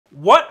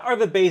What are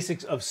the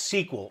basics of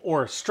SQL,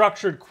 or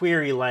structured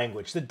query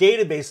language, the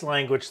database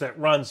language that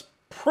runs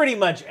pretty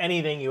much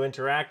anything you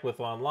interact with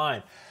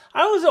online?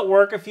 I was at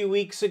work a few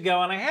weeks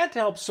ago and I had to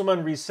help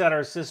someone reset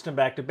our system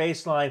back to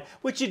baseline,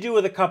 which you do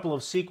with a couple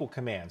of SQL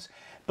commands.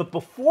 But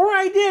before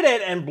I did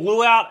it and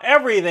blew out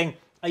everything,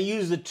 I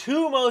used the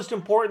two most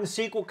important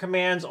SQL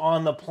commands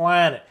on the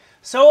planet.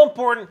 So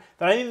important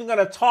that I'm even going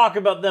to talk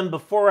about them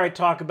before I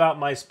talk about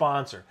my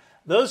sponsor.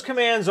 Those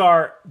commands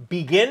are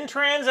begin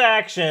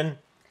transaction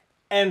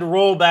and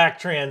rollback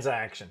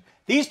transaction.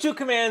 These two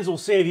commands will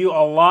save you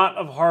a lot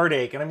of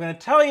heartache, and I'm going to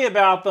tell you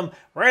about them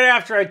right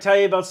after I tell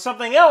you about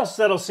something else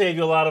that'll save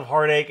you a lot of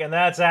heartache, and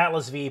that's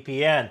Atlas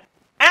VPN.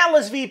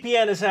 Atlas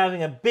VPN is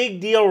having a big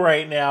deal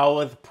right now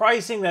with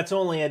pricing that's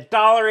only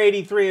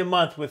 $1.83 a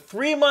month with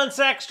 3 months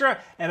extra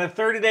and a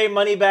 30-day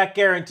money-back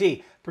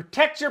guarantee.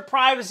 Protect your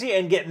privacy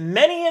and get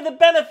many of the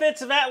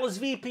benefits of Atlas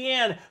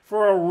VPN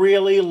for a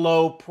really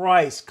low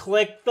price.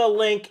 Click the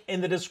link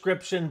in the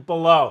description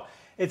below.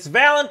 It's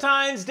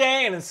Valentine's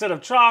Day, and instead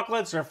of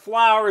chocolates or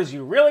flowers,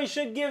 you really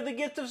should give the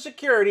gift of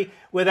security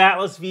with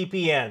Atlas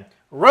VPN.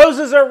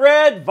 Roses are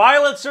red,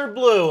 violets are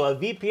blue. A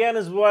VPN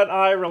is what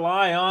I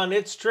rely on.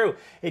 It's true.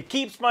 It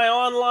keeps my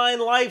online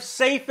life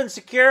safe and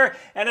secure,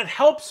 and it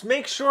helps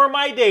make sure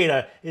my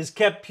data is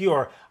kept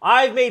pure.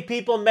 I've made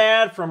people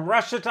mad from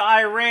Russia to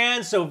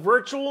Iran, so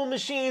virtual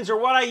machines are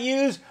what I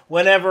use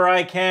whenever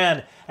I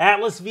can.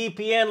 Atlas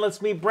VPN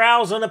lets me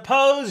browse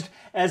unopposed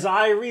as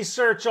I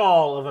research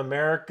all of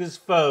America's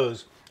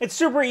foes. It's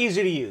super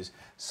easy to use.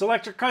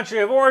 Select your country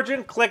of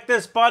origin, click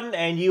this button,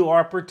 and you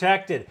are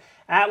protected.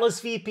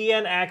 Atlas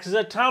VPN acts as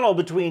a tunnel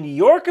between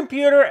your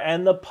computer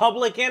and the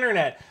public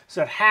internet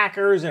so that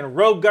hackers and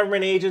rogue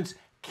government agents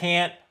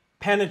can't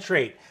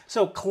penetrate.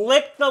 So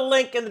click the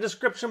link in the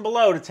description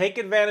below to take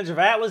advantage of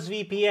Atlas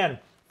VPN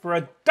for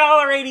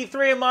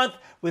 $1.83 a month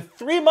with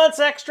 3 months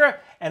extra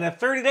and a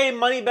 30-day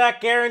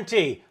money-back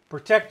guarantee.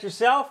 Protect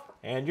yourself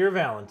and your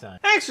Valentine.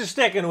 Thanks for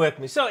sticking with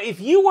me. So if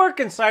you work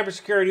in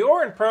cybersecurity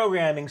or in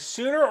programming,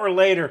 sooner or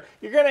later,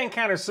 you're going to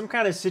encounter some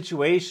kind of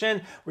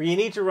situation where you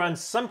need to run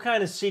some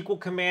kind of SQL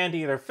command to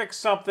either fix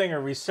something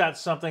or reset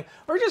something,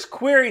 or just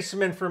query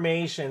some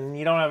information and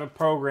you don't have a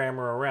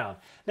programmer around.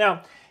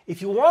 Now, if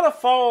you want to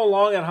follow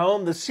along at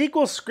home, the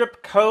SQL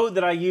script code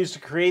that I use to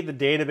create the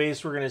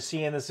database we're going to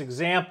see in this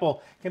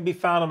example can be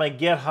found on my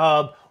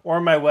GitHub or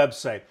my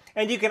website.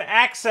 And you can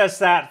access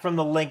that from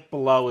the link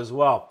below as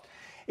well.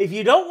 If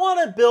you don't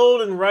want to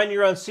build and run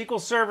your own SQL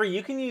server,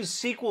 you can use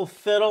SQL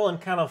Fiddle and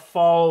kind of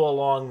follow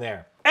along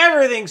there.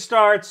 Everything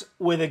starts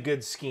with a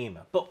good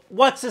schema. But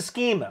what's a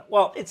schema?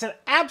 Well, it's an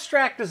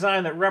abstract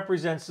design that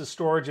represents the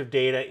storage of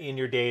data in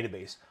your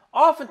database.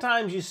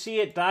 Oftentimes you see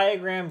it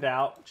diagrammed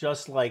out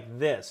just like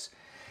this.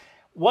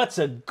 What's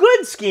a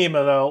good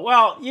schema though?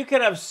 Well, you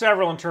can have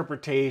several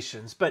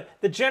interpretations, but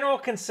the general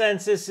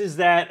consensus is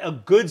that a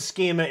good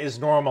schema is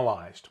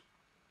normalized.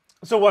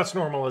 So what's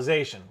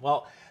normalization?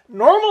 Well,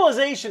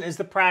 normalization is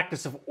the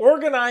practice of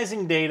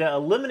organizing data,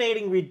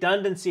 eliminating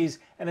redundancies,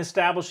 and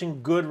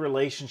establishing good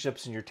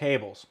relationships in your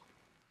tables.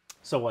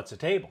 So what's a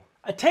table?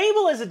 A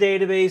table is a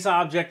database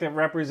object that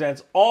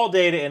represents all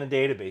data in a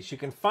database. You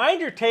can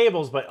find your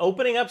tables by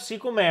opening up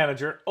SQL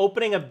Manager,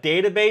 opening up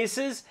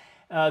databases,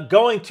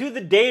 going to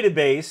the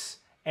database,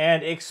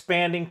 and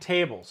expanding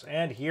tables.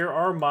 And here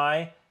are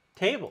my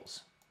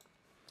tables.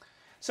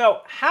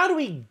 So how do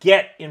we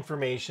get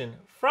information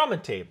from a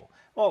table?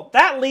 Well,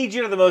 that leads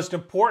you to the most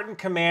important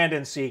command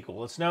in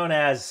SQL. It's known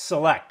as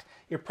select.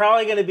 You're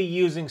probably going to be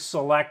using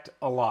select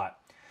a lot.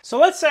 So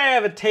let's say I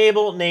have a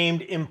table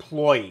named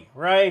employee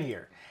right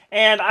here,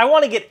 and I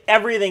want to get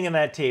everything in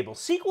that table.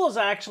 SQL is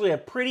actually a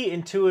pretty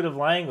intuitive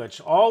language.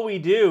 All we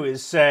do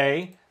is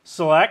say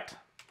select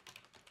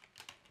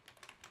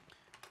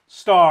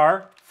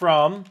star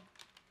from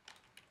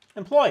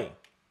employee.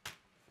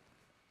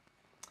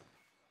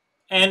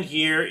 And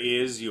here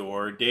is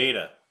your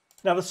data.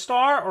 Now the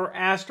star or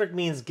asterisk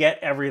means get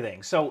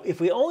everything. So if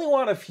we only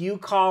want a few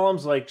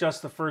columns like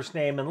just the first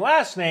name and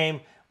last name,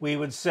 we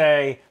would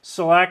say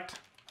select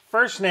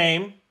first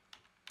name,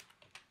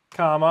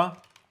 comma,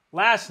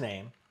 last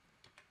name,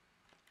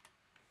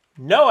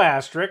 no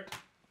asterisk,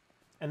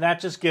 and that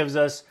just gives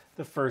us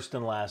the first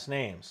and last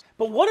names.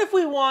 But what if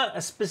we want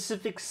a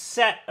specific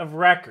set of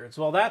records?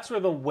 Well, that's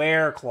where the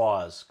where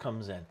clause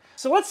comes in.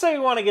 So let's say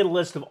we want to get a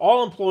list of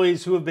all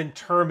employees who have been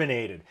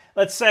terminated.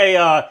 Let's say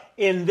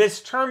in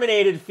this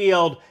terminated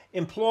field,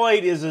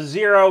 employed is a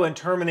 0 and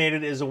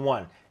terminated is a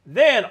 1.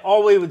 Then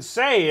all we would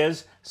say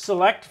is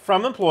select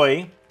from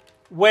employee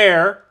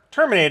where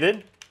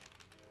terminated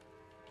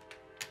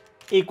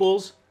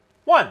equals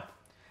 1.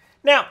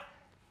 Now,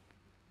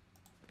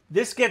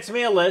 this gets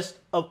me a list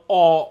of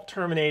all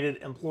terminated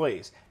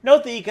employees.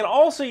 Note that you can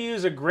also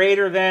use a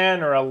greater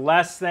than or a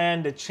less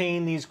than to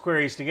chain these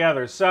queries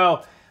together.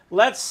 So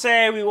let's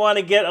say we want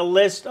to get a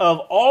list of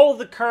all of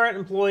the current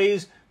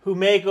employees who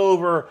make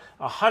over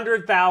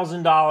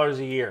 $100,000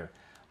 a year.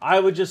 I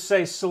would just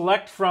say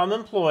select from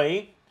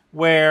employee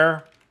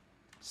where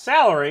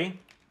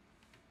salary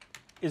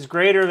is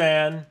greater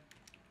than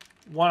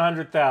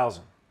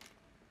 100,000.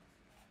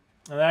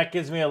 And that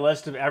gives me a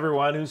list of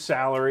everyone whose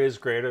salary is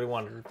greater than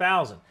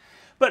 100,000.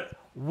 But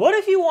what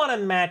if you want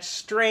to match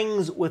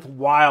strings with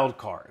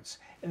wildcards?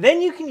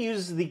 Then you can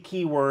use the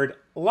keyword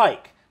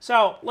like.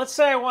 So let's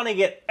say I want to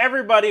get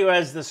everybody who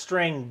has the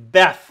string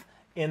Beth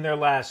in their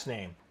last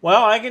name.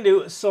 Well, I can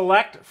do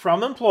select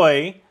from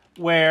employee,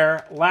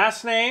 where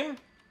last name,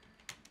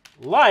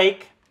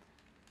 like,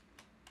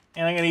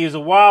 and I'm going to use a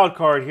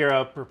wildcard here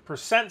of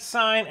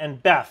 %,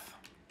 and Beth.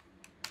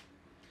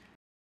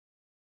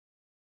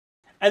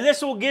 And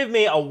this will give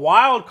me a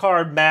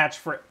wildcard match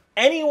for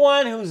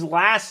anyone whose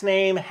last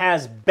name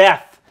has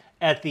Beth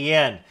at the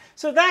end.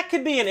 So that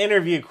could be an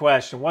interview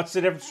question. What's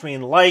the difference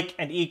between like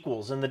and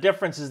equals? And the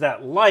difference is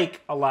that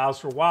like allows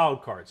for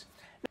wildcards.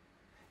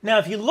 Now,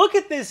 if you look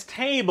at this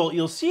table,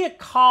 you'll see a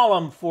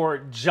column for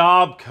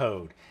job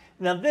code.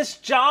 Now, this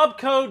job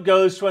code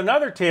goes to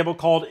another table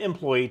called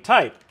employee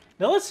type.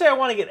 Now, let's say I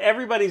want to get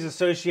everybody's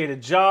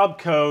associated job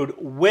code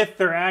with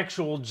their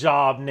actual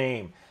job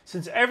name.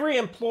 Since every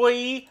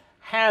employee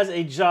has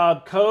a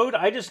job code,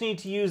 I just need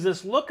to use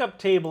this lookup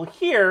table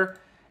here,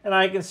 and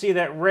I can see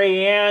that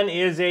Rayanne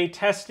is a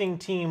testing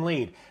team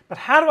lead. But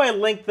how do I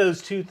link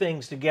those two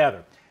things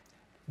together?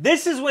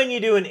 This is when you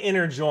do an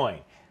inner join.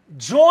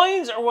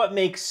 Joins are what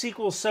makes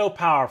SQL so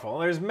powerful.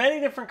 There's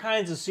many different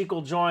kinds of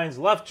SQL joins,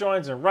 left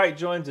joins and right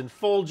joins and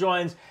full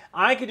joins.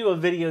 I could do a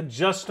video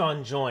just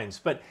on joins,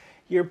 but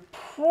you're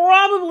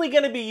probably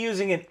going to be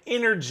using an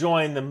inner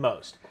join the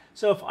most.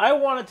 So if I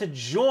wanted to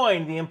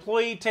join the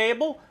employee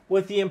table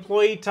with the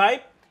employee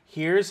type,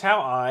 here's how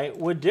I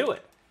would do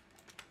it.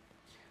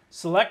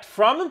 Select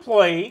from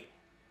employee,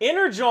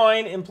 inner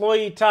join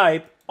employee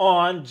type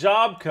on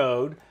job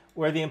code,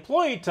 where the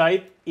employee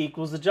type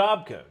equals the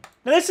job code.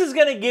 Now this is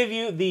going to give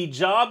you the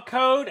job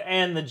code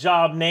and the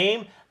job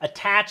name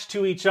attached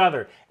to each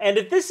other. And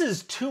if this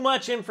is too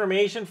much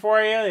information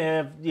for you,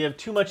 if you have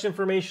too much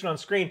information on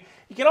screen,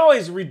 you can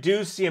always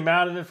reduce the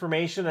amount of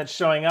information that's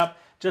showing up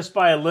just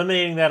by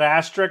eliminating that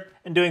asterisk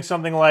and doing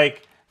something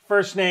like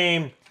first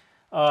name,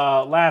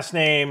 last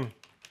name,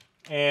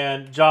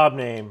 and job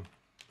name.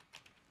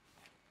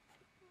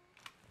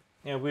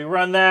 And if we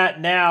run that,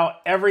 now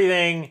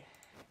everything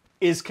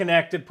is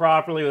connected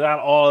properly without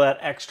all that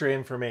extra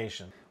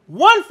information.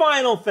 One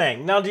final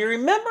thing. Now, do you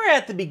remember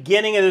at the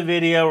beginning of the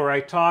video where I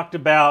talked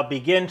about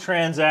begin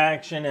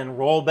transaction and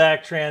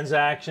rollback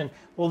transaction?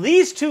 Well,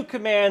 these two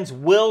commands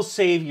will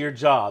save your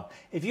job.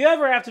 If you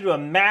ever have to do a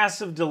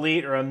massive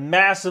delete or a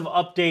massive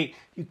update,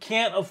 you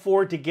can't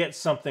afford to get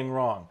something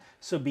wrong.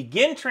 So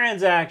begin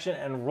transaction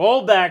and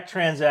rollback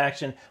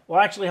transaction will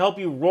actually help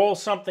you roll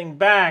something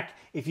back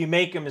if you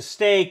make a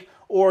mistake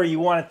or you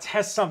want to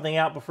test something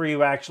out before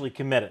you actually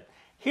commit it.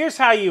 Here's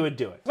how you would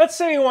do it. Let's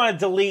say you want to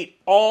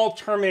delete all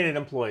terminated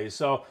employees.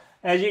 So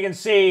as you can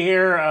see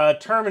here,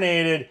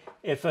 terminated,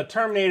 if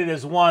terminated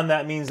is 1,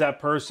 that means that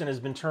person has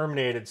been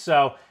terminated.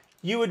 So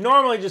you would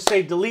normally just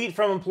say delete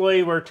from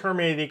employee where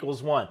terminated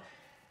equals 1.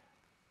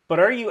 But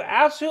are you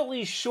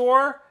absolutely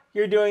sure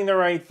you're doing the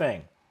right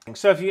thing?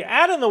 So if you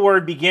add in the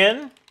word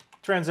begin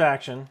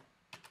transaction,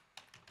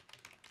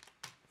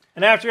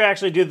 and after you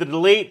actually do the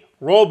delete,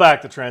 roll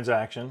back the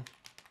transaction,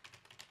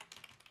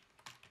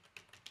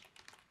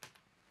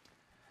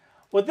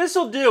 what this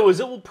will do is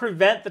it will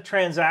prevent the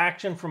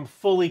transaction from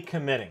fully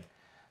committing.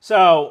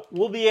 So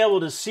we'll be able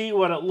to see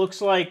what it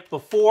looks like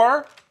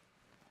before,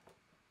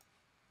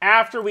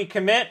 after we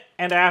commit,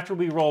 and after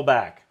we roll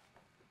back.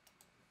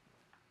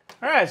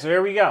 All right, so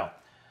here we go.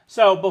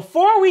 So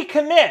before we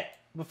commit,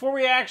 before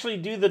we actually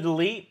do the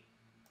delete,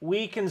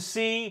 we can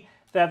see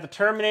that the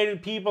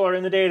terminated people are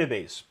in the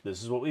database.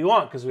 This is what we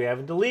want because we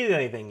haven't deleted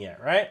anything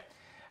yet, right?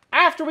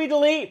 After we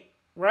delete,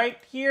 right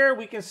here,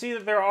 we can see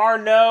that there are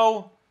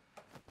no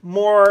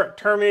more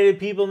terminated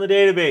people in the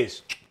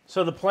database.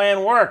 So the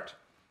plan worked.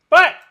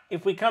 But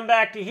if we come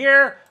back to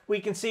here, we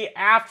can see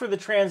after the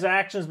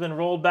transaction has been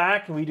rolled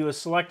back and we do a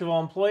select of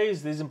all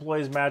employees, these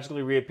employees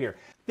magically reappear.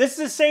 This is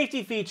a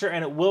safety feature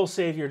and it will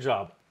save your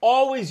job.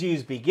 Always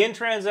use begin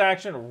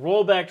transaction,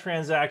 rollback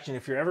transaction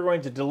if you're ever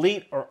going to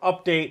delete or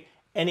update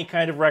any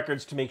kind of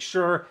records to make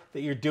sure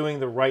that you're doing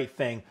the right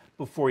thing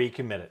before you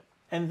commit it.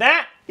 And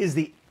that is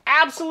the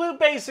absolute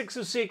basics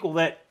of SQL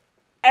that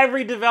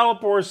every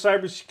developer or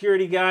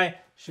cybersecurity guy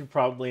should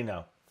probably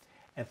know.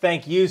 And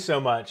thank you so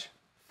much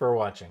for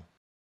watching.